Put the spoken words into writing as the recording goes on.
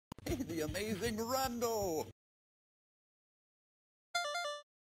the amazing Rando!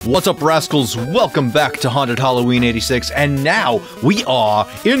 What's up, rascals? Welcome back to Haunted Halloween 86, and now we are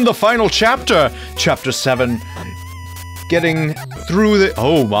in the final chapter, Chapter 7, getting through the—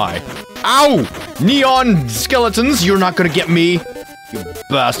 oh my. Ow! Neon skeletons, you're not gonna get me, you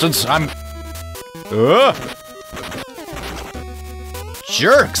bastards.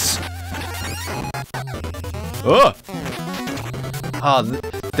 Jerks!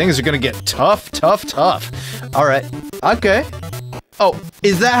 Things are gonna get tough. Alright, okay. Oh,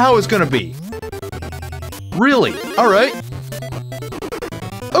 is that how it's gonna be? Really? Alright.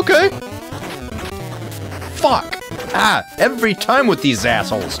 Okay. Fuck. Every time with these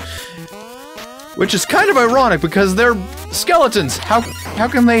assholes. Which is kind of ironic because they're skeletons. How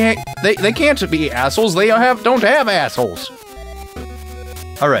can they can't be assholes. They don't have assholes.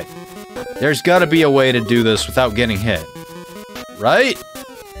 Alright. There's gotta be a way to do this without getting hit. Right?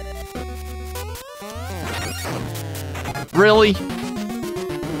 Really?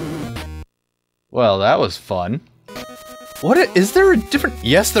 Well, that was fun. Is there a different—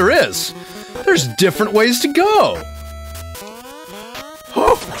 yes, there is! There's different ways to go!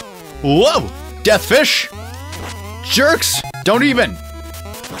 Whoa! Deathfish! Jerks! Don't even!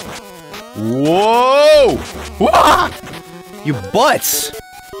 Whoa! Wah! You butts!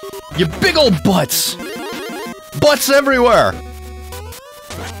 You big old butts! Butts everywhere!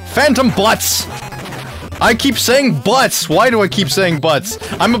 Phantom butts! I keep saying butts! Why do I keep saying butts?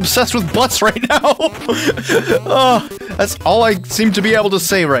 I'm obsessed with butts right now! Oh, that's all I seem to be able to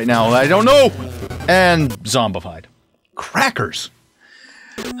say right now. I don't know! And zombified. Crackers!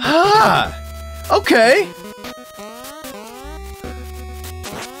 Okay!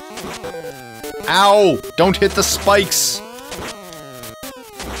 Ow! Don't hit the spikes!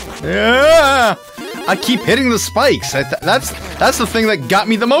 Yeah! I keep hitting the spikes. That's the thing that got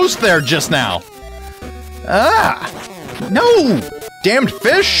me the most there just now. No! Damned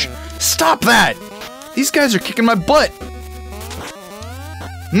fish! Stop that! These guys are kicking my butt.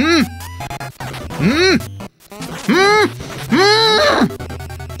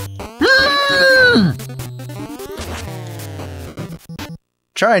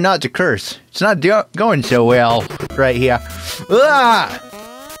 Try not to curse. It's not going so well right here.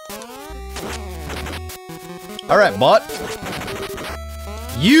 Alright, butt.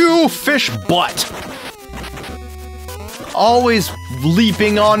 You fish butt. Always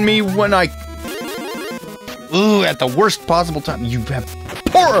leaping on me when at the worst possible time. You have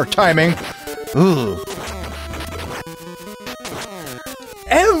poor timing.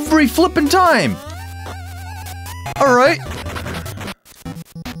 Every flippin' time. Alright.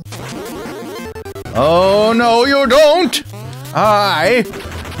 Oh, no, you don't. I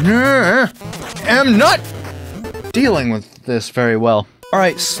am not dealing with this very well.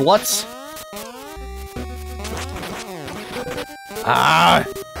 Alright, sluts.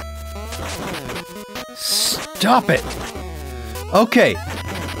 Stop it. Okay.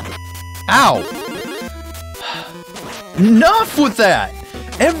 Ow. Enough with that.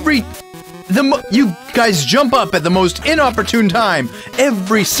 You guys jump up at the most inopportune time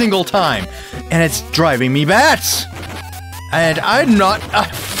every single time, and it's driving me bats. And I'm not a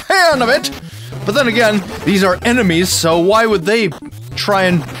fan of it. But then again, these are enemies, so why would they try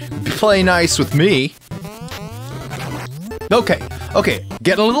and play nice with me? Okay,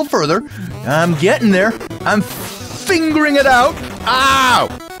 getting a little further. I'm getting there. I'm fingering it out. Ow!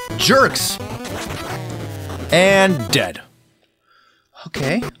 Jerks. And dead.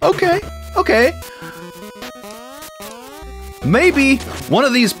 Okay. Maybe one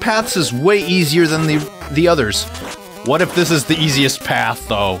of these paths is way easier than the others. What if this is the easiest path,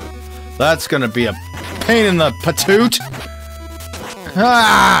 though? That's gonna be a pain in the patoot.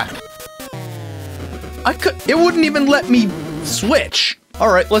 It wouldn't even let me switch.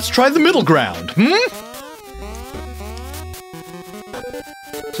 Alright, let's try the middle ground,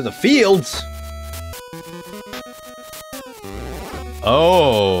 To the fields?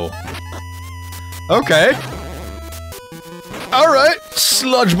 Oh. Okay. Alright,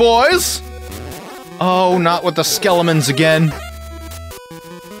 sludge boys. Oh, not with the skeletons again.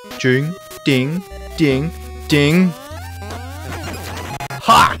 Ding, ding, ding, ding.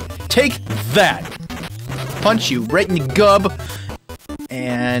 Ha! Take that! Punch you right in the gub.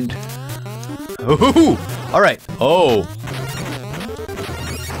 And... ooh! Alright. Oh.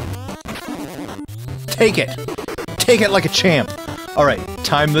 Take it. Take it like a champ. Alright,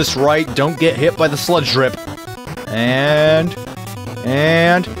 time this right. Don't get hit by the sludge drip. And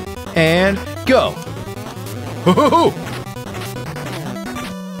go. Hoo-hoo-hoo!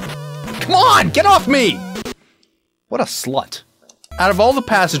 Come on, get off me! What a slut. out of all the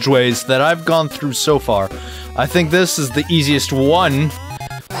passageways that I've gone through so far, I think this is the easiest one.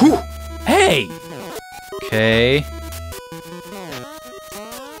 Whew! Hey! Okay.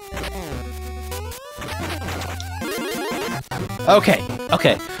 Okay,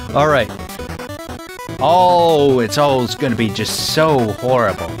 okay, alright. Oh, it's always gonna be just so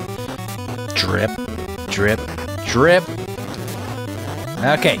horrible. Drip, drip, drip.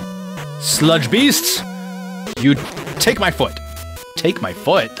 Okay. Sludge beasts, you take my foot. Take my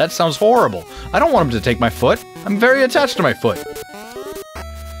foot? That sounds horrible. I don't want him to take my foot. I'm very attached to my foot.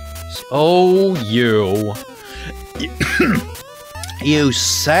 Oh, you. You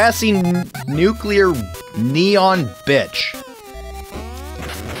sassy nuclear neon bitch.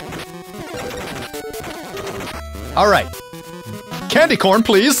 Alright. Candy corn,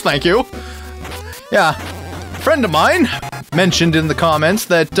 please, thank you. Yeah, a friend of mine mentioned in the comments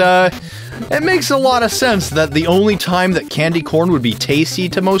that, it makes a lot of sense that the only time that candy corn would be tasty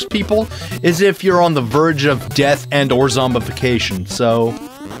to most people is if you're on the verge of death and or zombification, so...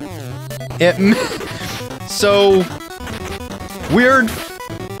 So... Weird,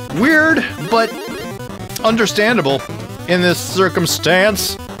 but understandable in this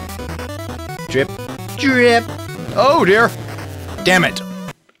circumstance. Drip, drip. Oh dear. Damn it.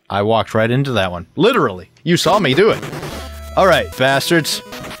 I walked right into that one. Literally. You saw me do it. Alright, bastards.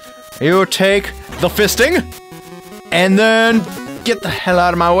 You take the fisting, and then get the hell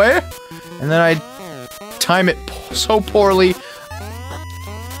out of my way, and then I time it so poorly.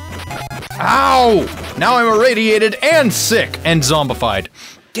 Ow! Now I'm irradiated and sick and zombified.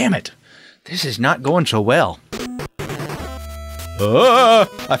 Damn it. This is not going so well.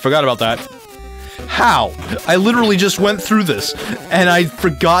 I forgot about that. How? I literally just went through this, and I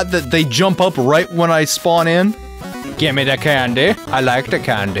forgot that they jump up right when I spawn in. Give me the candy. I like the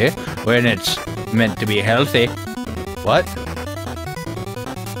candy when it's meant to be healthy. What?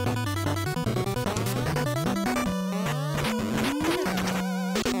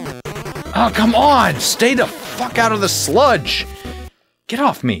 Oh, come on! Stay the fuck out of the sludge! Get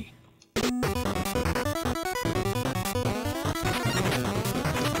off me.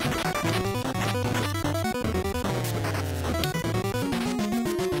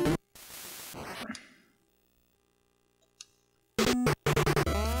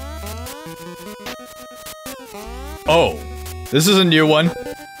 Oh, this is a new one.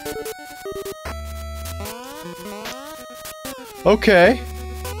 Okay.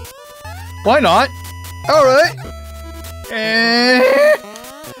 Why not? Alright.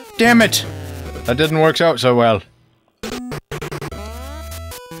 Damn it. That didn't work out so well.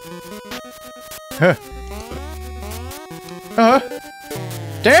 Huh.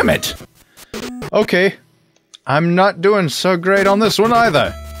 Damn it. Okay. I'm not doing so great on this one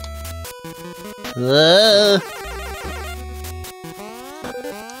either.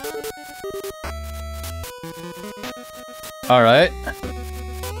 Alright.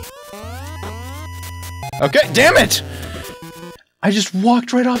 Okay, damn it! I just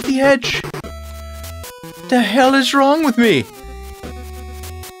walked right off the edge. The hell is wrong with me?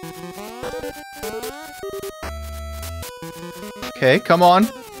 Okay, come on.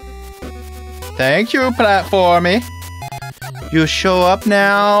 Thank you, platformy. You show up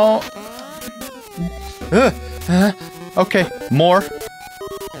now. Okay, more.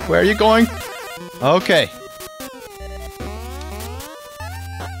 Where are you going? Okay.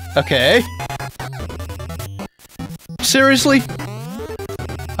 Okay. Seriously?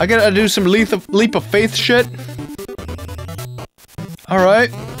 I gotta do some leap of faith shit?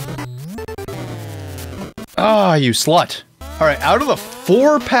 Alright. Ah, you slut. Alright, out of the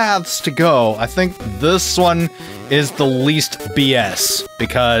 4 paths to go, I think this one is the least BS.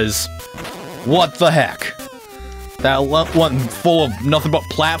 Because, what the heck? That one full of nothing but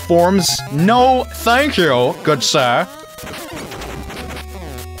platforms? No, thank you, good sir.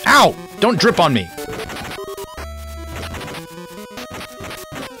 Ow! Don't drip on me.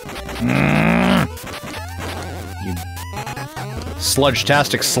 You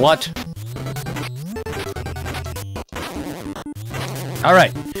sludge-tastic slut.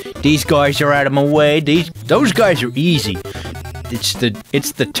 Alright. These guys are out of my way. Those guys are easy. It's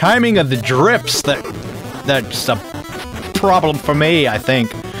the timing of the drips that's a problem for me, I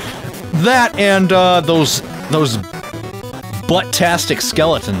think. That and those butt-tastic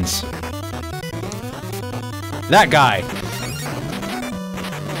skeletons. That guy.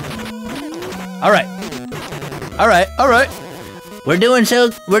 Alright. Alright. We're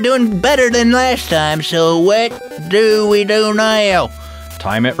doing better than last time, so what do we do now?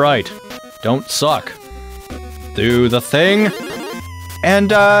 Time it right. Don't suck. Do the thing.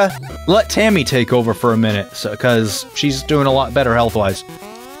 And, let Tammy take over for a minute, so, cause she's doing a lot better health-wise.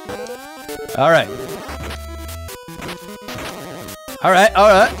 Alright.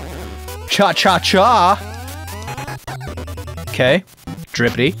 Alright. Cha-cha-cha! Okay.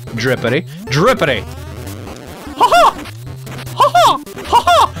 Drippity, drippity, drippity! Ha-ha! Ha-ha!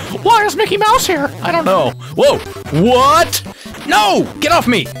 Ha-ha! Why is Mickey Mouse here? I don't know. Whoa! What? No! Get off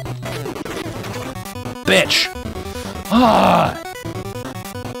me! Bitch! Ah!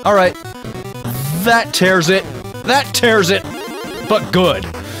 Alright. That tears it. That tears it. But good.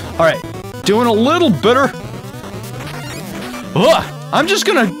 Alright. Doing a little better. Ugh! I'm just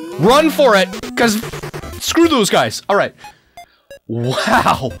gonna run for it, because screw those guys. Alright.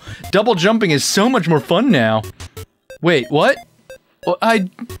 Wow! Double jumping is so much more fun now. Wait, what? Well,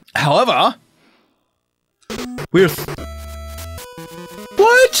 however... We're...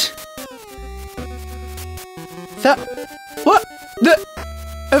 What? That... What? The...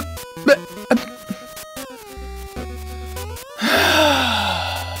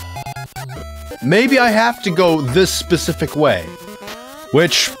 Maybe I have to go this specific way.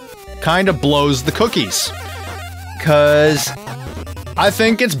 Which kind of blows the cookies. 'Cause I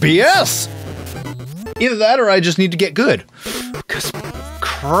think it's BS. Either that or I just need to get good. 'Cause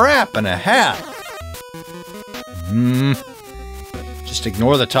crap and a hat. Just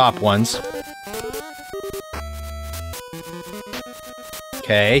ignore the top ones.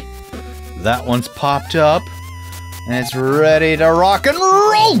 Okay. That one's popped up. And it's ready to rock and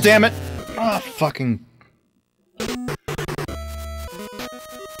roll, damn it! Ah, fucking...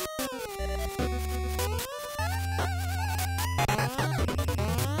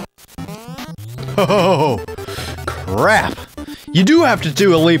 Oh, crap. You do have to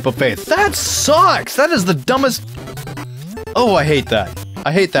do a leap of faith. That sucks! That is the dumbest... Oh, I hate that.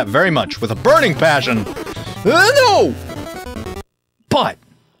 I hate that very much, with a burning passion. No! But,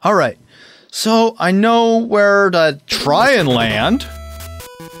 alright. So, I know where to try and land.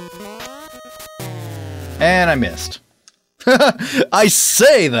 And I missed. I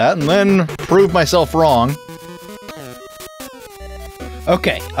say that and then prove myself wrong.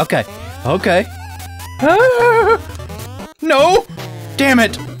 Okay. No! Damn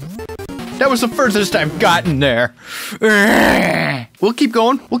it! That was the furthest I've gotten there. We'll keep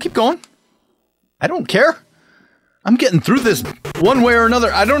going. I don't care. I'm getting through this one way or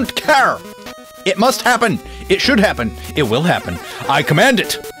another. I don't care. It must happen. It should happen. It will happen. I command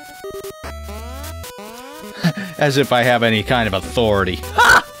it. As if I have any kind of authority.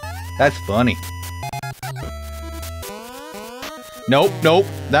 Ha! That's funny. Nope.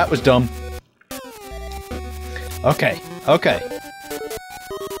 That was dumb. Okay.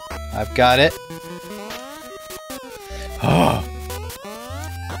 I've got it. Oh.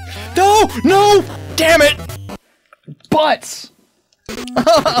 No! Damn it! Butts!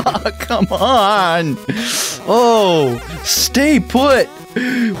 Come on! Oh, stay put!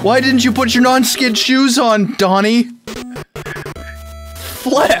 Why didn't you put your non-skid shoes on, Donnie?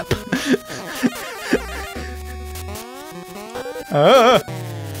 Flip!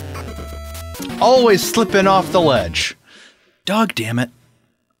 Always slipping off the ledge. Dog damn it.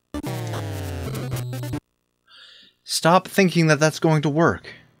 Stop thinking that that's going to work.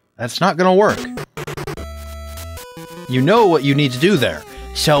 That's not gonna work. You know what you need to do there.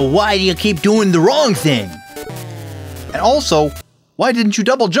 So why do you keep doing the wrong thing? And also, why didn't you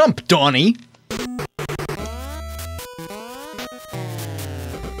double jump, Donnie?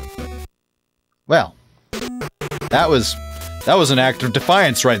 Well, that was an act of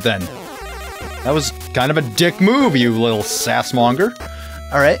defiance right then. That was kind of a dick move, you little sassmonger.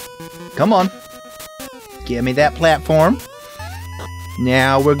 Alright, come on. Give me that platform.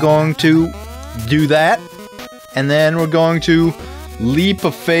 Now we're going to do that. And then we're going to leap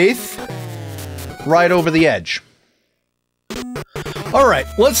of faith right over the edge. Alright,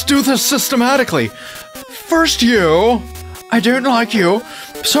 let's do this systematically. First you. I don't like you.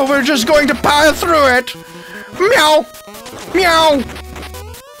 So we're just going to power through it. Meow. Meow.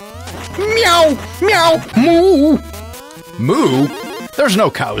 Meow. Meow. Moo. Moo? There's no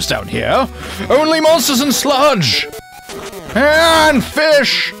cows down here. Only monsters and sludge. And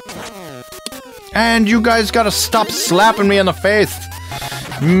fish. And you guys gotta stop slapping me in the face.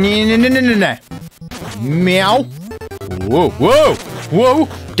 Meow. Whoa.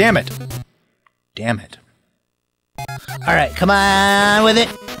 Damn it. Alright, come on with it.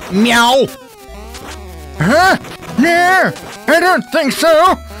 Meow. Huh? No, I don't think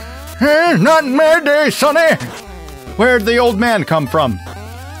so. Not my day, sonny. Where'd the old man come from?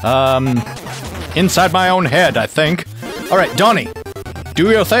 Inside my own head, I think. Alright, Donnie. Do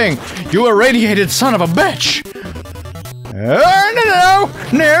your thing, you irradiated son of a bitch! No!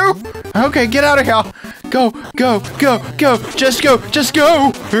 Okay, get out of here! Go! Just go!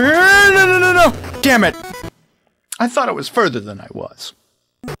 No! Damn it! I thought it was further than I was.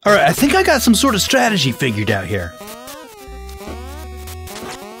 Alright, I think I got some sort of strategy figured out here.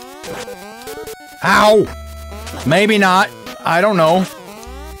 Ow! Maybe not. I don't know.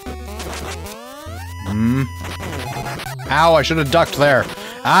 Ow, I should have ducked there.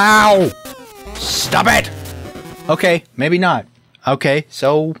 Ow! Stop it! Okay, maybe not. Okay,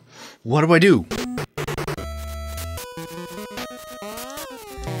 so what do I do?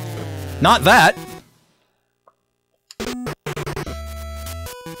 Not that.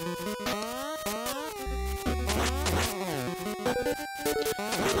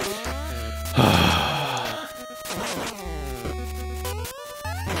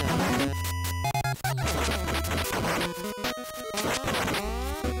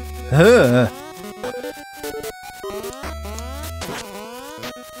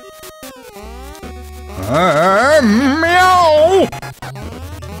 Meow!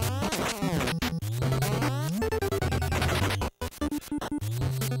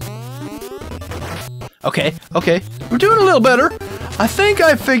 Okay, we're doing a little better. I think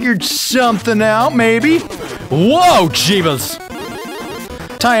I figured something out, maybe. Whoa, jeebus!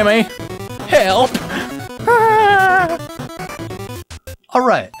 Timmy, help!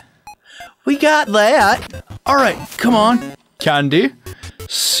 Alright, we got that. Alright, come on. Candy,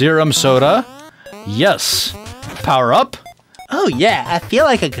 serum soda, yes. Power up. Oh yeah, I feel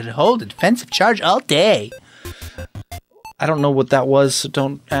like I could hold a defensive charge all day. I don't know what that was, so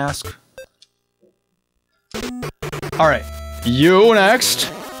don't ask. Alright, you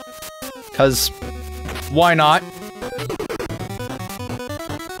next. 'Cause why not?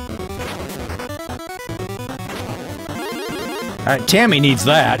 Alright, Tammy needs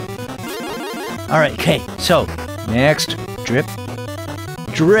that. Alright, okay, so next. Drip.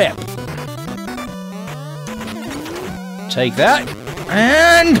 Take that.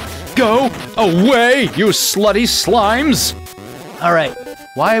 And go away, you slutty slimes. Alright,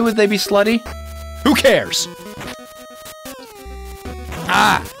 why would they be slutty? Who cares?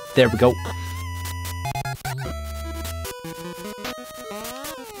 Ah, there we go.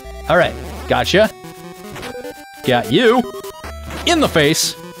 Alright, gotcha. Got you. In the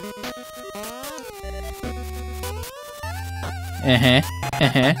face.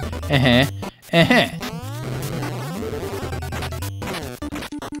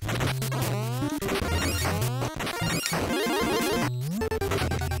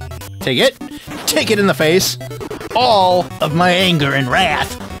 Take it in the face. All of my anger and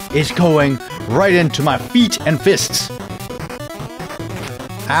wrath is going right into my feet and fists.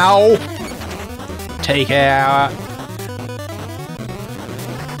 Ow. Take it.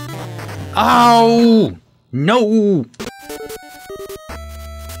 Ow! No!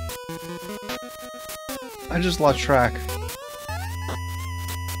 I just lost track.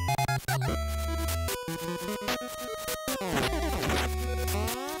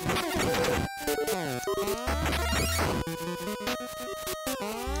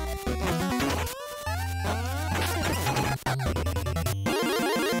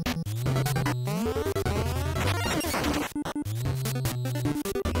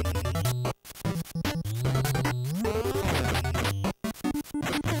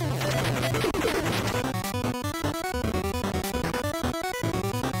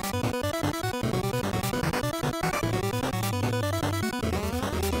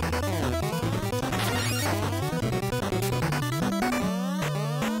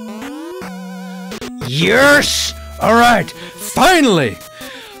 Yes! Alright, finally!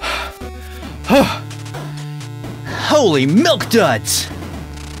 Holy milk duds!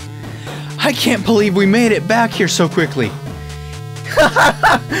 I can't believe we made it back here so quickly.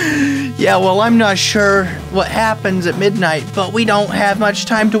 Yeah, well, I'm not sure what happens at midnight, but we don't have much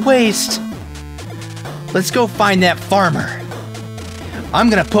time to waste. Let's go find that farmer. I'm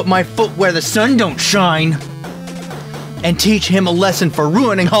gonna put my foot where the sun don't shine and teach him a lesson for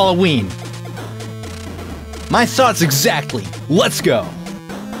ruining Halloween. My thoughts exactly. Let's go.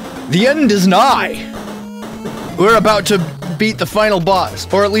 The end is nigh. We're about to beat the final boss,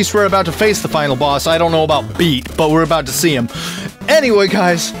 or at least we're about to face the final boss. I don't know about beat, but we're about to see him. Anyway,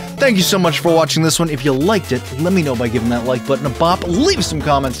 guys, thank you so much for watching this one. If you liked it, let me know by giving that like button a bop, leave some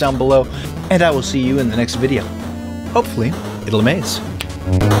comments down below, and I will see you in the next video. Hopefully, it'll amaze.